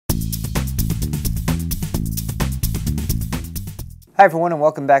Hi everyone and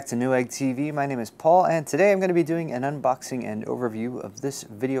welcome back to Newegg TV. My name is Paul and today I'm going to be doing an unboxing and overview of this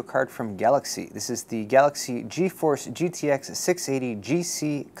video card from Galaxy. This is the Galaxy GeForce GTX 680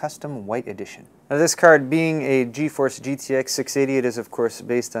 GC Custom White Edition. Now this card being a GeForce GTX 680, it is of course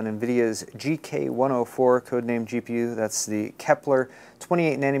based on NVIDIA's GK104 codenamed GPU. That's the Kepler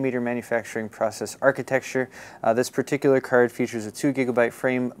 28nm manufacturing process architecture. This particular card features a 2GB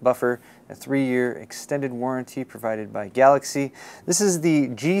frame buffer, a 3-year extended warranty provided by Galaxy. This is the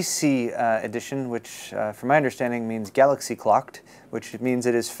GC edition, which from my understanding means Galaxy clocked, which means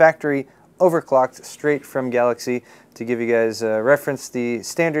it is factory overclocked straight from Galaxy. To give you guys a reference, the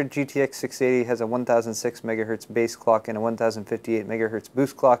standard GTX 680 has a 1006 MHz base clock and a 1058 MHz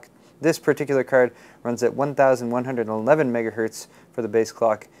boost clock. This particular card runs at 1111 MHz for the base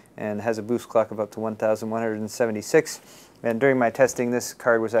clock and has a boost clock of up to 1176. And during my testing, this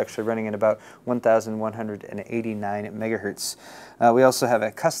card was actually running at about 1189 MHz. We also have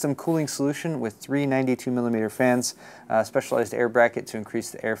a custom cooling solution with 3 92mm fans, a specialized air bracket to increase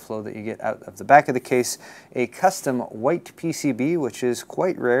the airflow that you get out of the back of the case, a custom white PCB, which is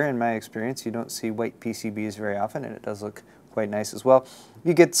quite rare in my experience. You don't see white PCBs very often, and it does look quite nice as well.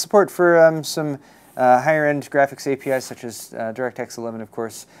 You get support for some higher-end graphics APIs such as DirectX 11, of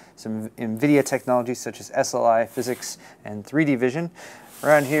course, some NVIDIA technologies such as SLI, PhysX, and 3D Vision.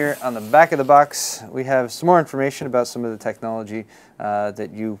 Around here on the back of the box, we have some more information about some of the technology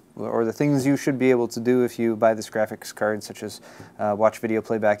or the things you should be able to do if you buy this graphics card, such as watch video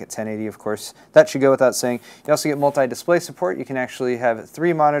playback at 1080, of course. That should go without saying. You also get multi-display support. You can actually have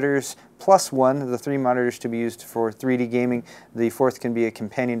 3 monitors plus 1, the 3 monitors to be used for 3D gaming. The 4th can be a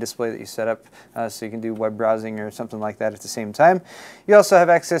companion display that you set up so you can do web browsing or something like that at the same time. You also have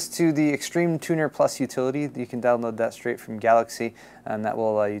access to the Extreme Tuner Plus utility. You can download that straight from Galaxy, and that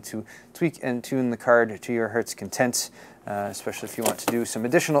will allow you to tweak and tune the card to your heart's content, especially if you want to do some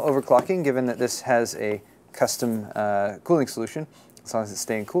additional overclocking, given that this has a custom cooling solution. As long as it's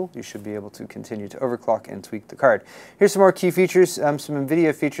staying cool, you should be able to continue to overclock and tweak the card. Here's some more key features, some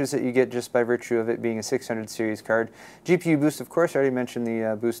NVIDIA features that you get just by virtue of it being a 600 series card. GPU boost, of course, I already mentioned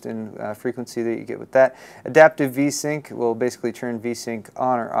the boost in frequency that you get with that. Adaptive VSync will basically turn VSync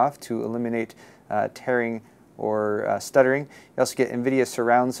on or off to eliminate tearing or stuttering. You also get NVIDIA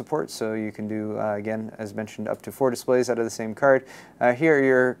Surround support, so you can do, again, as mentioned, up to 4 displays out of the same card. Here are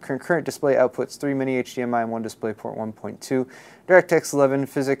your concurrent display outputs, 3 mini HDMI and 1 DisplayPort 1.2. DirectX 11,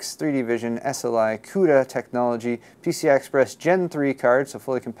 PhysX, 3D Vision, SLI, CUDA technology, PCI Express Gen 3 card, so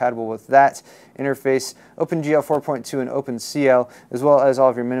fully compatible with that interface, OpenGL 4.2 and OpenCL, as well as all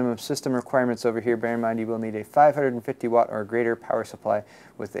of your minimum system requirements over here. Bear in mind you will need a 550 watt or greater power supply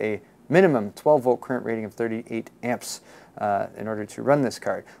with a minimum 12-volt current rating of 38 amps in order to run this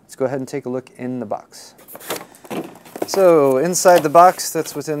card. Let's go ahead and take a look in the box. So inside the box,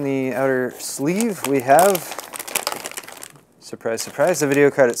 that's within the outer sleeve, we have, surprise, surprise, the video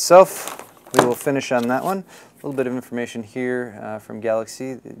card itself. We will finish on that one. A little bit of information here from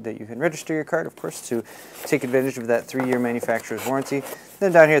Galaxy that you can register your card, of course, to take advantage of that 3-year manufacturer's warranty.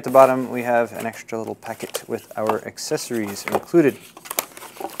 Then down here at the bottom, we have an extra little packet with our accessories included,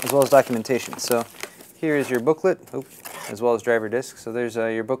 as well as documentation. So here is your booklet, as well as driver disc. So there's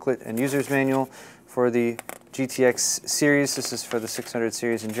your booklet and user's manual for the GTX series. This is for the 600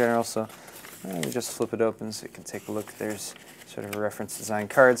 series in general, so let me just flip it open so you can take a look. There's sort of a reference design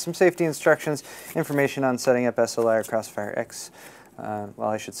card, some safety instructions, information on setting up SLI or Crossfire X. Well,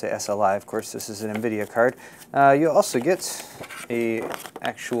 I should say SLI, of course. This is an NVIDIA card. You'll also get a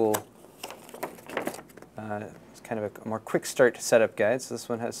actual kind of a more quick start setup guide. So this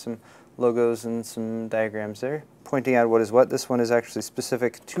one has some logos and some diagrams there pointing out what is what. This one is actually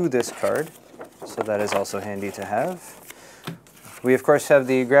specific to this card, so that is also handy to have. We of course have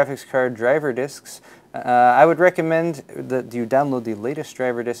the graphics card driver discs. I would recommend that you download the latest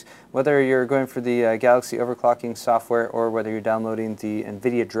driver disc, whether you're going for the Galaxy overclocking software or whether you're downloading the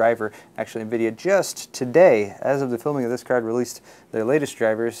NVIDIA driver. Actually, NVIDIA just today, as of the filming of this card, released their latest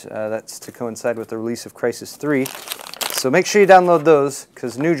drivers. That's to coincide with the release of Crysis 3. So make sure you download those,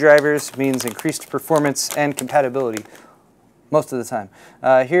 because new drivers means increased performance and compatibility most of the time.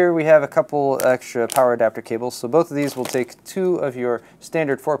 Here we have a couple extra power adapter cables. So both of these will take 2 of your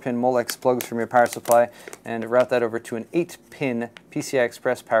standard 4-pin Molex plugs from your power supply and route that over to an 8-pin PCI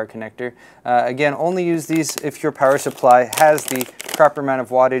Express power connector. Again, only use these if your power supply has the proper amount of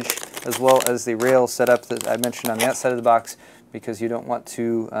wattage, as well as the rail setup that I mentioned on the outside of the box, because you don't want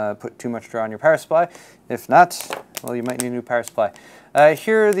to put too much draw on your power supply. If not, well, you might need a new power supply.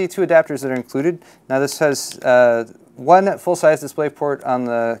 Here are the 2 adapters that are included. Now this has one full-size display port on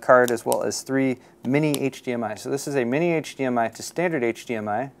the card, as well as 3 mini HDMI. So this is a mini HDMI to standard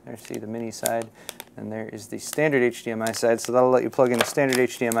HDMI. There, see the mini side, and there is the standard HDMI side. So that'll let you plug in a standard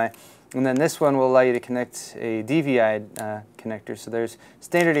HDMI. And then this one will allow you to connect a DVI connector. So there's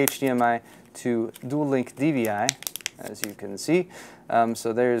standard HDMI to dual link DVI, as you can see.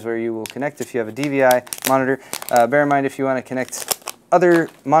 So there's where you will connect if you have a DVI monitor. Bear in mind, if you want to connect other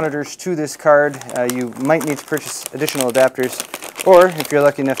monitors to this card, you might need to purchase additional adapters, or if you're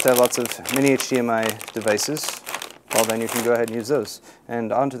lucky enough to have lots of mini HDMI devices, well then you can go ahead and use those.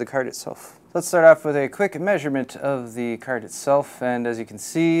 And onto the card itself. Let's start off with a quick measurement of the card itself, and as you can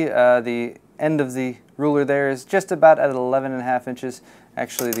see, the end of the ruler there is just about at 11.5 inches.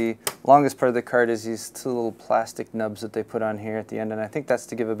 Actually, the longest part of the card is these two little plastic nubs that they put on here at the end, and I think that's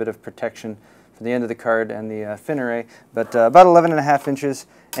to give a bit of protection for the end of the card and the fin array, but about 11.5 inches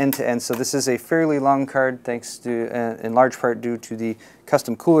end to end. So this is a fairly long card, thanks to, in large part due to the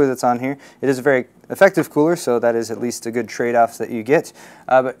custom cooler that's on here. It is a very effective cooler, so that is at least a good trade-off that you get.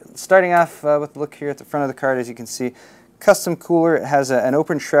 But starting off with a look here at the front of the card, as you can see, custom cooler. It has an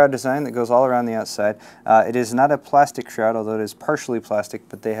open shroud design that goes all around the outside. It is not a plastic shroud, although it is partially plastic,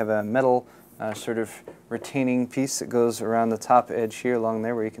 but they have a metal sort of retaining piece that goes around the top edge here along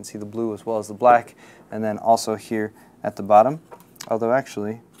there, where you can see the blue as well as the black, and then also here at the bottom. Although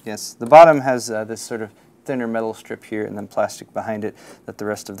actually, yes, the bottom has this sort of thinner metal strip here and then plastic behind it that the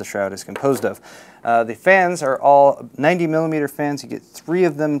rest of the shroud is composed of. The fans are all 90mm fans. You get 3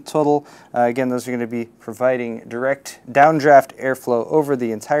 of them total. Again, those are going to be providing direct downdraft airflow over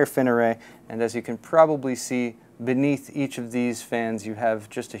the entire fin array, and as you can probably see, beneath each of these fans you have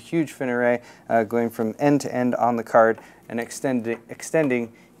just a huge fin array going from end to end on the card and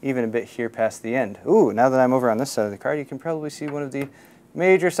extending even a bit here past the end. Ooh, now that I'm over on this side of the card, you can probably see one of the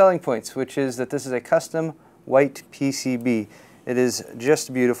major selling points, which is that this is a custom white PCB. It is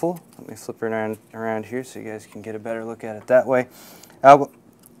just beautiful. Let me flip it around here so you guys can get a better look at it that way.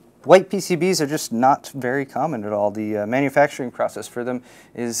 White PCBs are just not very common at all. The manufacturing process for them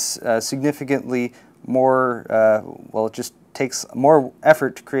is significantly more, well, it just takes more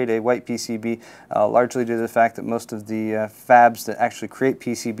effort to create a white PCB, largely due to the fact that most of the fabs that actually create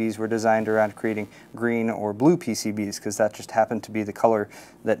PCBs were designed around creating green or blue PCBs, because that just happened to be the color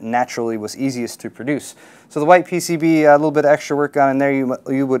that naturally was easiest to produce. So the white PCB, a little bit of extra work on in there.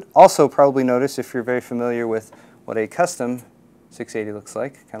 You would also probably notice, if you're very familiar with what a custom 680 looks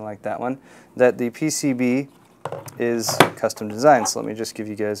like, kind of like that one, that the PCB is custom designed. So let me just give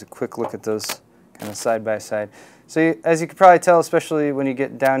you guys a quick look at those kind of side by side. So as you can probably tell, especially when you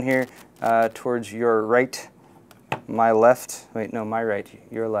get down here towards your right, my left, wait, no, my right,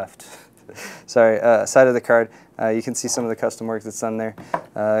 your left, sorry, side of the card, you can see some of the custom work that's on there.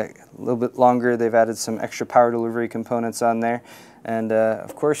 A little bit longer, they've added some extra power delivery components on there. And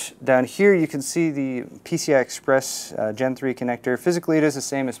of course, down here you can see the PCI Express Gen 3 connector. Physically it is the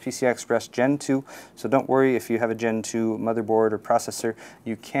same as PCI Express Gen 2, so don't worry if you have a Gen 2 motherboard or processor.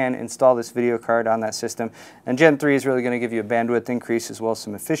 You can install this video card on that system. And Gen 3 is really going to give you a bandwidth increase as well as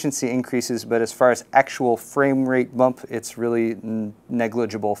some efficiency increases, but as far as actual frame rate bump, it's really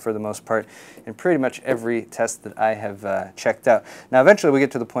negligible for the most part in pretty much every test that I have checked out. Now eventually we get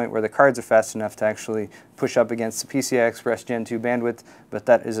to the point where the cards are fast enough to actually push up against the PCI Express Gen 2 bandwidth, but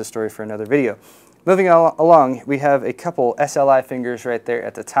that is a story for another video. Moving along, we have a couple SLI fingers right there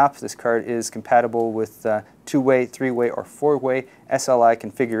at the top. This card is compatible with 2-way, 3-way, or 4-way SLI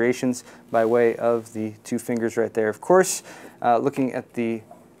configurations by way of the 2 fingers right there. Of course, looking at the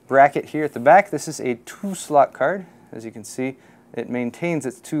bracket here at the back, this is a 2-slot card. As you can see, it maintains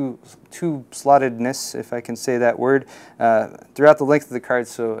its two slottedness, if I can say that word, throughout the length of the card.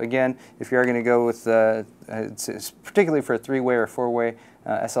 So again, if you are going to go with, it's particularly for a 3-way or 4-way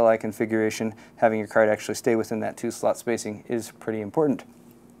SLI configuration, having your card actually stay within that 2-slot spacing is pretty important.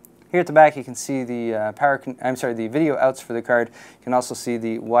 Here at the back, you can see the the video outs for the card. You can also see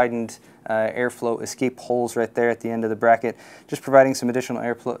the widened airflow escape holes right there at the end of the bracket, just providing some additional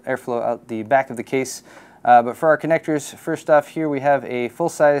airflow out the back of the case. But for our connectors, first off here we have a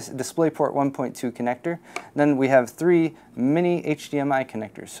full-size DisplayPort 1.2 connector. Then we have 3 mini HDMI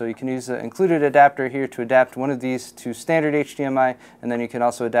connectors. So you can use the included adapter here to adapt one of these to standard HDMI, and then you can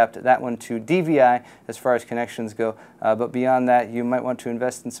also adapt that one to DVI as far as connections go. But beyond that, you might want to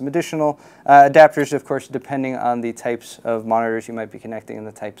invest in some additional adapters, of course, depending on the types of monitors you might be connecting and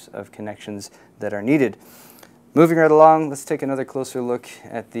the types of connections that are needed. Moving right along, let's take another closer look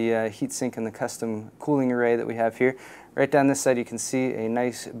at the heatsink and the custom cooling array that we have here. Right down this side you can see a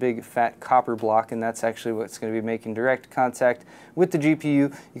nice big fat copper block, and that's actually what's going to be making direct contact with the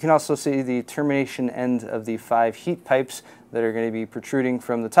GPU. You can also see the termination end of the 5 heat pipes that are going to be protruding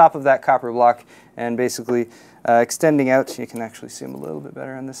from the top of that copper block and basically extending out. You can actually see them a little bit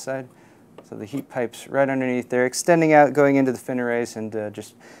better on this side. So the heat pipes right underneath there, extending out, going into the fin arrays, and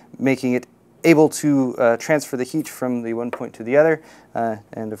just making it able to transfer the heat from the one point to the other,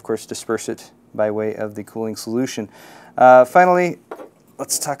 and of course disperse it by way of the cooling solution. Finally,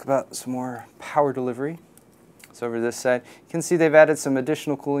 let's talk about some more power delivery. So over this side, you can see they've added some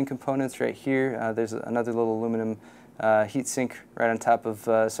additional cooling components right here. There's another little aluminum heatsink right on top of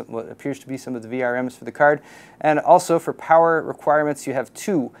what appears to be some of the VRMs for the card. And also for power requirements, you have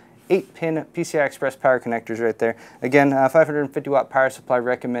 2 8-pin PCI Express power connectors right there. Again, 550 watt power supply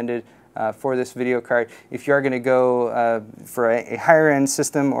recommended for this video card. If you are going to go for a higher end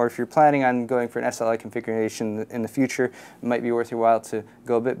system, or if you're planning on going for an SLI configuration in the future, it might be worth your while to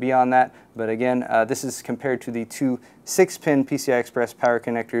go a bit beyond that. But again, this is compared to the 2 6-pin PCI Express power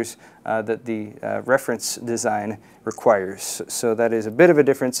connectors that the reference design requires. So that is a bit of a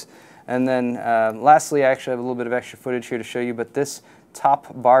difference. And then lastly, I actually have a little bit of extra footage here to show you, but this top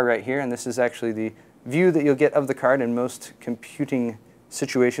bar right here, and this is actually the view that you'll get of the card in most computing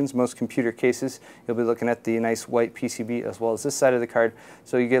situations, most computer cases. You'll be looking at the nice white PCB as well as this side of the card.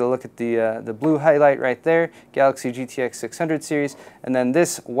 So you get a look at the blue highlight right there, Galaxy GTX 600 series, and then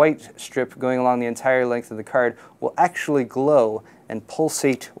this white strip going along the entire length of the card will actually glow and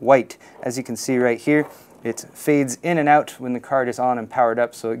pulsate white. As you can see right here, it fades in and out when the card is on and powered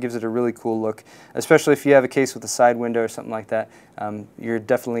up, so it gives it a really cool look, especially if you have a case with a side window or something like that. You're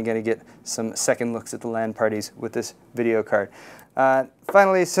definitely going to get some second looks at the LAN parties with this video card.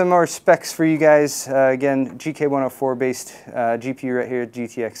 Finally, some more specs for you guys. Again, GK104 based GPU right here,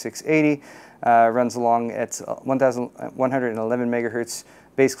 GTX 680, runs along at 1111 megahertz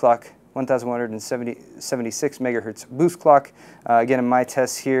base clock, 1176 megahertz boost clock. Again, in my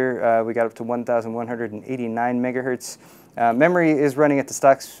tests here, we got up to 1189 megahertz. Memory is running at the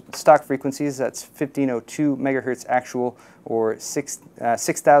stock frequencies. That's 1502 megahertz actual, or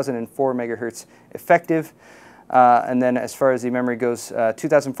 6004 megahertz effective. And then as far as the memory goes,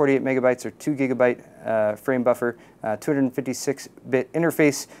 2048 megabytes or 2 gigabyte frame buffer, 256-bit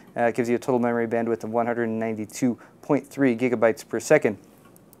interface, gives you a total memory bandwidth of 192.3 gigabytes per second.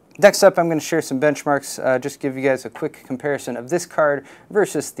 Next up, I'm going to share some benchmarks, just give you guys a quick comparison of this card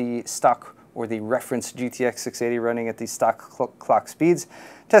versus the stock or the reference GTX 680 running at the stock clock speeds.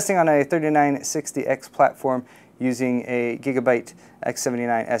 Testing on a 3960X platform using a Gigabyte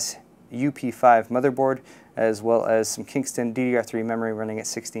X79S UP5 motherboard, as well as some Kingston DDR3 memory running at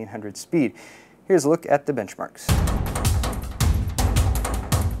 1600 speed. Here's a look at the benchmarks.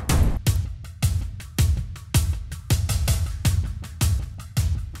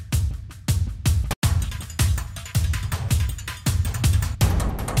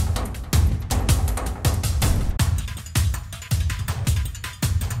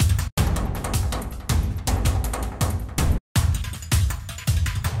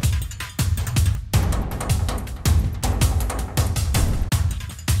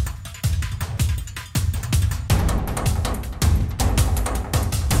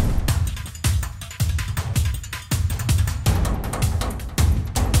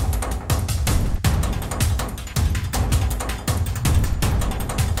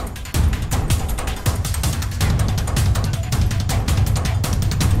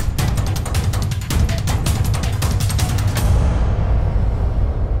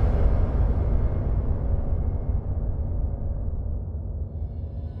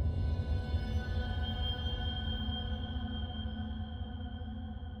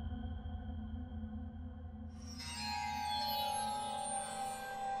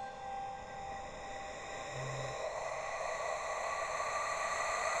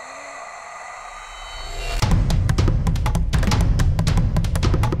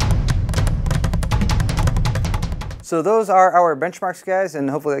 So those are our benchmarks, guys, and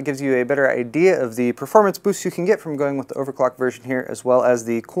hopefully that gives you a better idea of the performance boost you can get from going with the overclock version here, as well as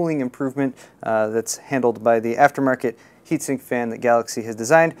the cooling improvement that's handled by the aftermarket heatsink fan that Galaxy has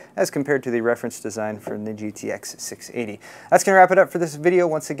designed as compared to the reference design from the GTX 680. That's going to wrap it up for this video.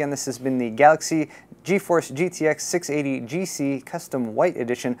 Once again, this has been the Galaxy GeForce GTX 680 GC Custom White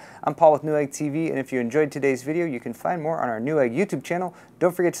Edition. I'm Paul with Newegg TV, and if you enjoyed today's video, you can find more on our Newegg YouTube channel.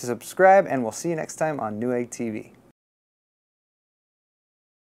 Don't forget to subscribe, and we'll see you next time on Newegg TV.